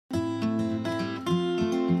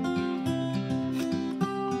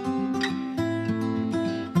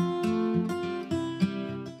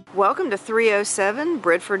Welcome to 307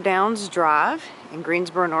 Bridford Downs Drive in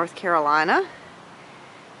Greensboro, North Carolina.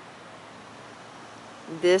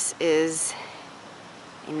 This is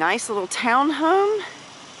a nice little townhome.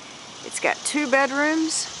 It's got 2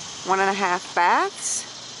 bedrooms, 1.5 baths,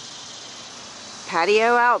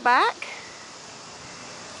 patio out back.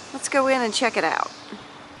 Let's go in and check it out.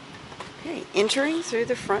 Okay, entering through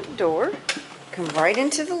the front door, come right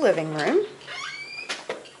into the living room.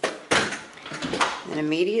 And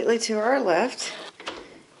immediately to our left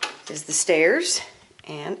is the stairs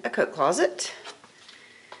and a coat closet.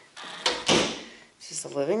 This is the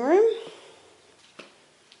living room.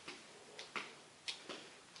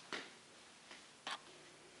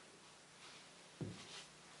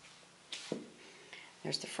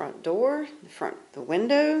 There's the front door, the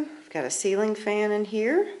window. We've got a ceiling fan in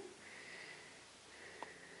here.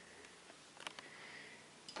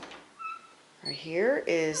 Right here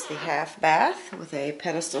is the half bath with a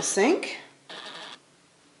pedestal sink.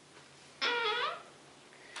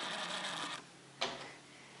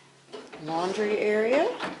 Laundry area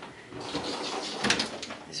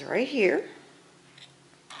is right here.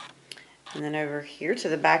 And then over here to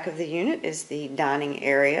the back of the unit is the dining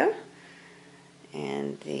area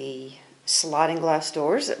and the sliding glass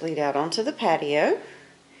doors that lead out onto the patio.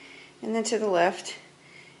 And then to the left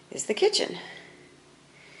is the kitchen.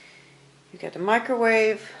 You've got the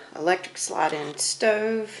microwave, electric slide-in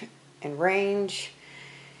stove and range,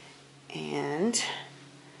 and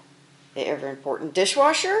the ever-important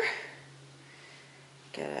dishwasher.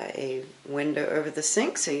 Got a window over the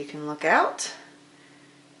sink so you can look out.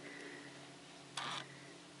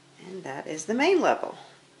 And that is the main level.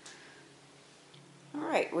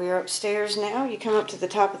 Alright, we are upstairs now. You come up to the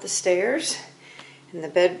top of the stairs, and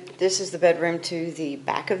this is the bedroom to the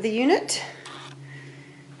back of the unit.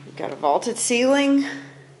 We've got a vaulted ceiling,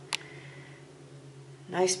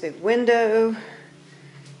 nice big window,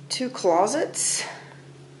 2 closets,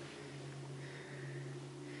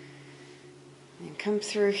 and come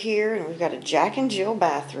through here and we've got a Jack and Jill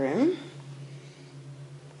bathroom.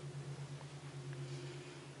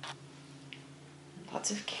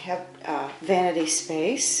 Lots of vanity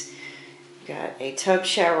space. We've got a tub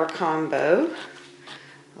shower combo,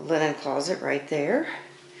 a linen closet right there.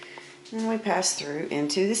 And we pass through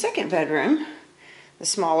into the second bedroom, the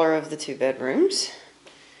smaller of the 2 bedrooms.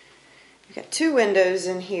 We've got 2 windows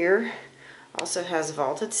in here, also has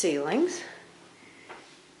vaulted ceilings.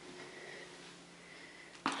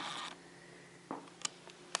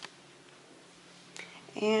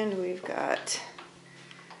 And we've got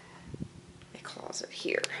a closet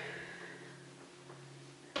here.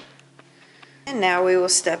 And now we will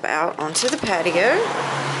step out onto the patio.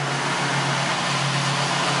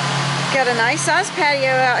 Got a nice sized patio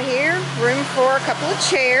out here, room for a couple of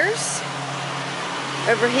chairs.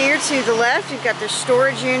 Over here to the left you've got the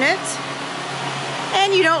storage unit,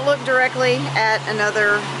 and you don't look directly at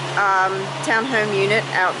another townhome unit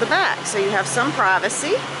out the back, so you have some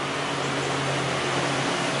privacy.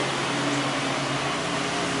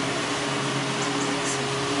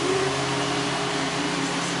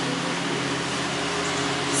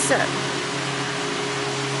 So,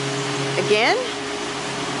 again,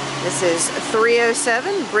 this is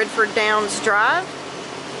 307 Bridford Downs Drive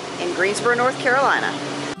in Greensboro, North Carolina.